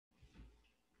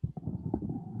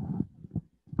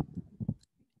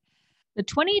The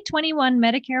 2021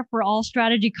 Medicare for All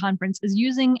Strategy Conference is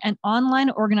using an online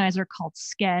organizer called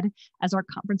Sched as our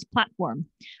conference platform.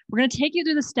 We're going to take you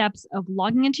through the steps of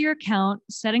logging into your account,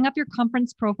 setting up your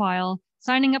conference profile,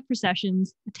 signing up for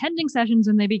sessions, attending sessions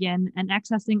when they begin, and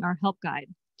accessing our help guide.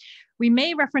 We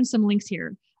may reference some links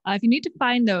here. If you need to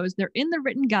find those, they're in the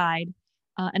written guide,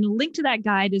 and a link to that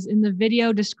guide is in the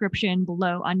video description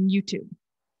below on YouTube.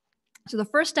 So the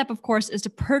first step, of course, is to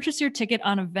purchase your ticket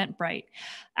on Eventbrite.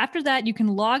 After that, you can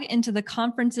log into the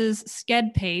conference's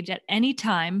Sched page at any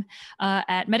time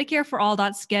at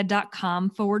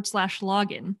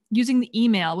medicareforall.sched.com/login using the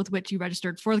email with which you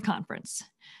registered for the conference.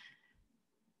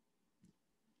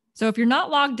 So if you're not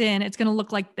logged in, it's going to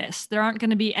look like this. There aren't going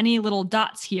to be any little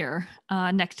dots here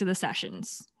next to the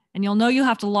sessions. And you'll know you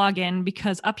have to log in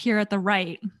because up here at the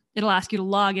right, it'll ask you to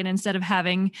log in instead of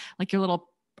having like your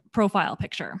little profile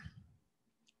picture.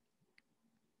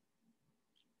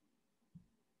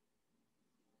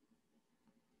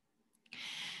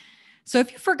 So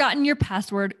if you've forgotten your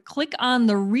password, click on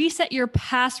the Reset Your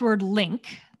Password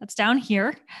link that's down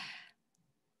here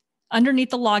underneath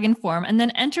the login form, and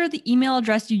then enter the email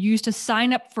address you used to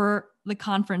sign up for the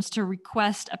conference to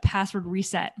request a password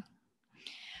reset.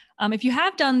 If you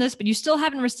have done this, but you still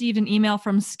haven't received an email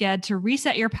from Sched to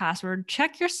reset your password,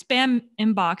 check your spam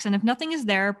inbox, and if nothing is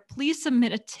there, please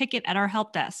submit a ticket at our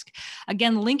help desk.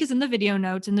 Again, the link is in the video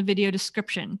notes in the video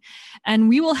description, and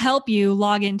we will help you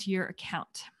log into your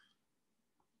account.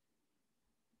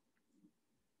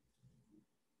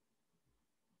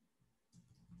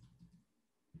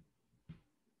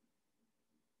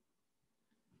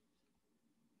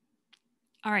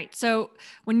 All right, so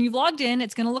when you've logged in,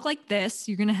 it's going to look like this.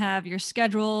 You're going to have your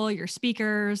schedule, your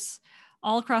speakers,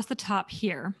 all across the top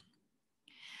here.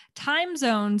 Time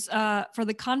zones for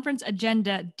the conference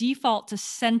agenda default to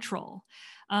Central.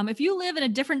 If you live in a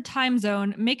different time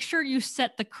zone, make sure you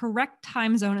set the correct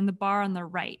time zone in the bar on the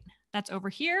right. That's over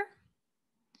here.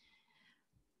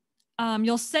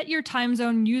 You'll set your time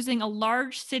zone using a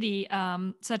large city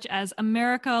such as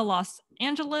America, Los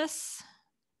Angeles,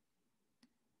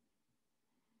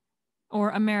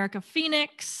 or America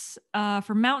Phoenix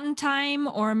for Mountain Time,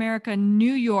 or America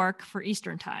New York for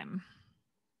Eastern Time.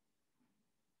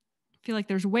 I feel like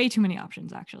there's way too many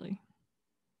options, actually.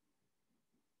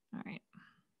 All right.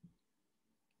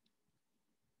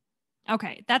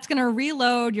 Okay, that's going to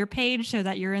reload your page so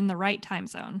that you're in the right time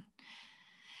zone.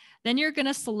 Then you're going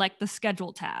to select the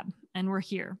Schedule tab, and we're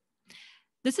here.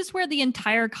 This is where the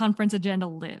entire conference agenda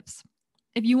lives.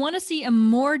 If you want to see a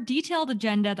more detailed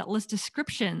agenda that lists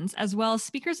descriptions as well as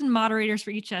speakers and moderators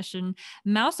for each session,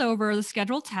 mouse over the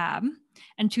Schedule tab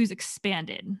and choose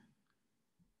Expanded.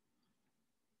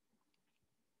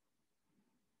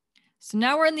 So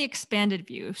now we're in the expanded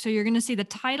view. So you're going to see the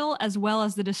title as well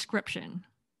as the description.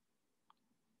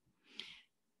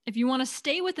 If you want to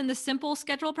stay within the simple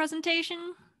schedule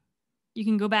presentation, you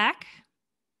can go back.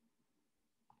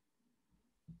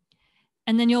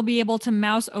 And then you'll be able to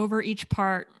mouse over each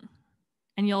part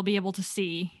and you'll be able to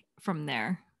see from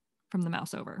there, from the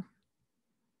mouse over.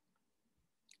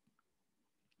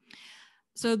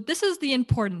 So this is the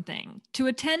important thing. To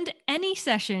attend any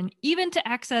session, even to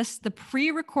access the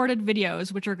pre-recorded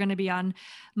videos, which are going to be on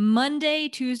Monday,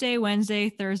 Tuesday, Wednesday,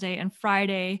 Thursday, and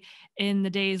Friday in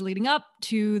the days leading up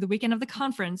to the weekend of the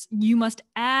conference, you must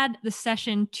add the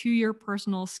session to your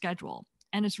personal schedule.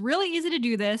 And it's really easy to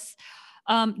do this.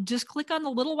 Just click on the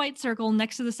little white circle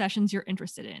next to the sessions you're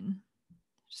interested in.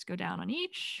 Just go down on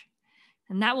each,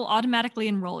 and that will automatically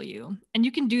enroll you. And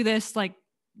you can do this like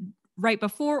right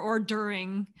before or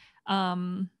during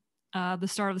the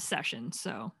start of the session.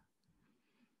 So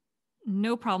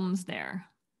no problems there.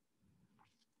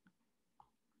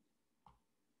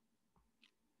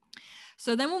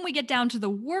 So then when we get down to the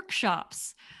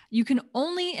workshops, you can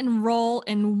only enroll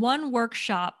in one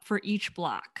workshop for each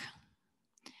block.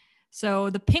 So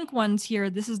the pink ones here,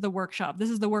 this is the workshop. This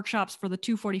is the workshops for the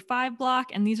 2:45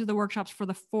 block, and these are the workshops for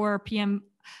the 4 p.m.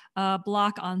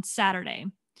 Block on Saturday.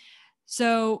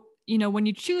 So, you know, when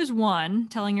you choose one,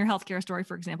 telling your healthcare story,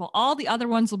 for example, all the other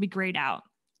ones will be grayed out.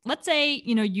 Let's say,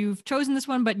 you know, you've chosen this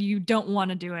one, but you don't want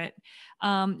to do it.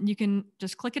 You can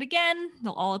just click it again.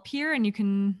 They'll all appear and you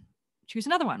can choose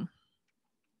another one.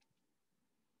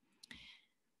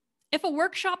 If a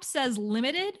workshop says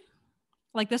limited,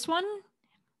 like this one,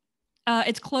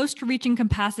 it's close to reaching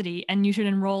capacity and you should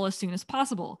enroll as soon as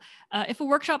possible. If a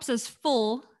workshop says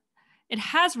full, it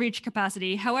has reached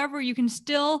capacity. However, you can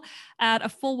still add a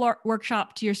full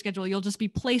workshop to your schedule. You'll just be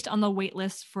placed on the wait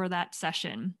list for that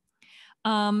session.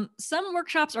 Some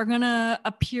workshops are going to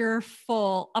appear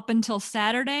full up until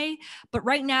Saturday, but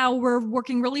right now we're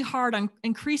working really hard on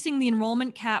increasing the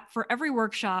enrollment cap for every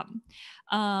workshop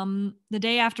the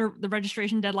day after the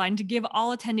registration deadline to give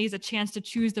all attendees a chance to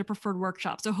choose their preferred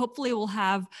workshop. So hopefully we'll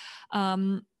have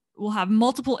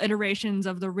multiple iterations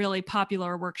of the really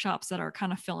popular workshops that are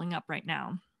kind of filling up right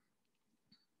now.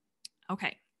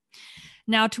 Okay,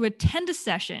 now to attend a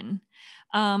session,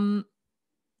 I'm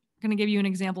going to give you an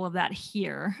example of that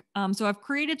here. So I've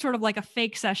created sort of like a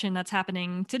fake session that's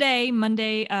happening today,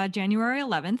 Monday, January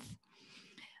 11th.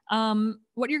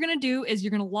 What you're going to do is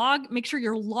you're going to make sure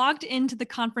you're logged into the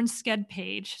conference Sched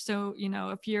page. So, you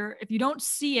know, if you don't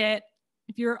see it,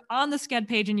 if you're on the Sched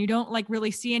page and you don't like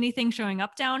really see anything showing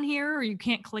up down here, or you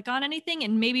can't click on anything,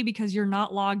 and maybe because you're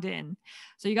not logged in.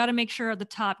 So you got to make sure at the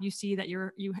top you see that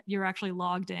you're actually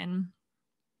logged in.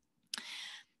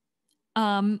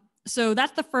 So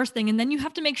that's the first thing. And then you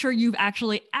have to make sure you've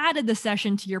actually added the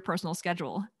session to your personal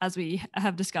schedule, as we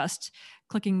have discussed,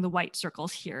 clicking the white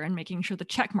circles here and making sure the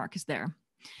check mark is there.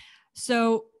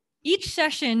 So each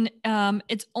session,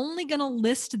 it's only going to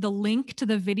list the link to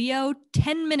the video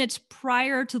 10 minutes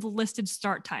prior to the listed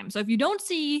start time. So if you don't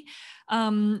see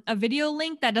a video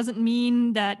link, that doesn't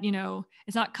mean that, you know,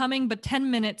 it's not coming, but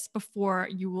 10 minutes before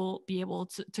you will be able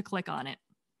to click on it.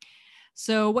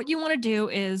 So what you want to do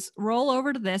is roll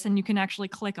over to this, and you can actually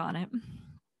click on it.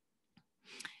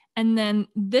 And then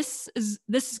this is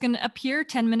going to appear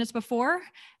 10 minutes before,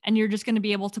 and you're just going to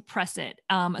be able to press it,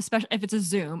 especially if it's a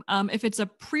Zoom. If it's a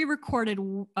pre-recorded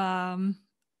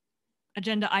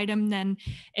agenda item, then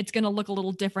it's going to look a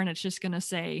little different. It's just going to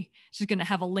say, it's just going to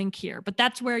have a link here. But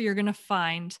that's where you're going to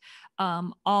find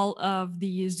all of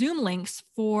the Zoom links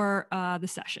for the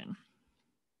session.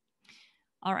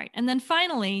 All right. And then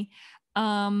finally,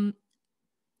 an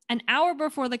hour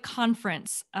before the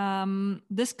conference,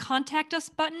 this contact us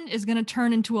button is going to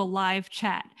turn into a live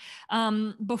chat.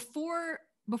 Before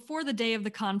the day of the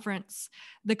conference,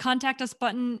 the contact us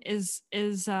button is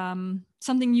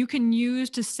something you can use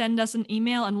to send us an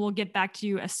email, and we'll get back to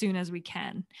you as soon as we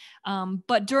can.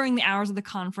 But during the hours of the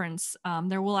conference,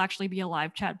 there will actually be a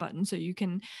live chat button, so you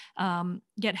can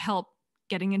get help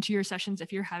getting into your sessions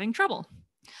if you're having trouble.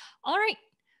 All right.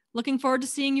 Looking forward to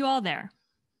seeing you all there.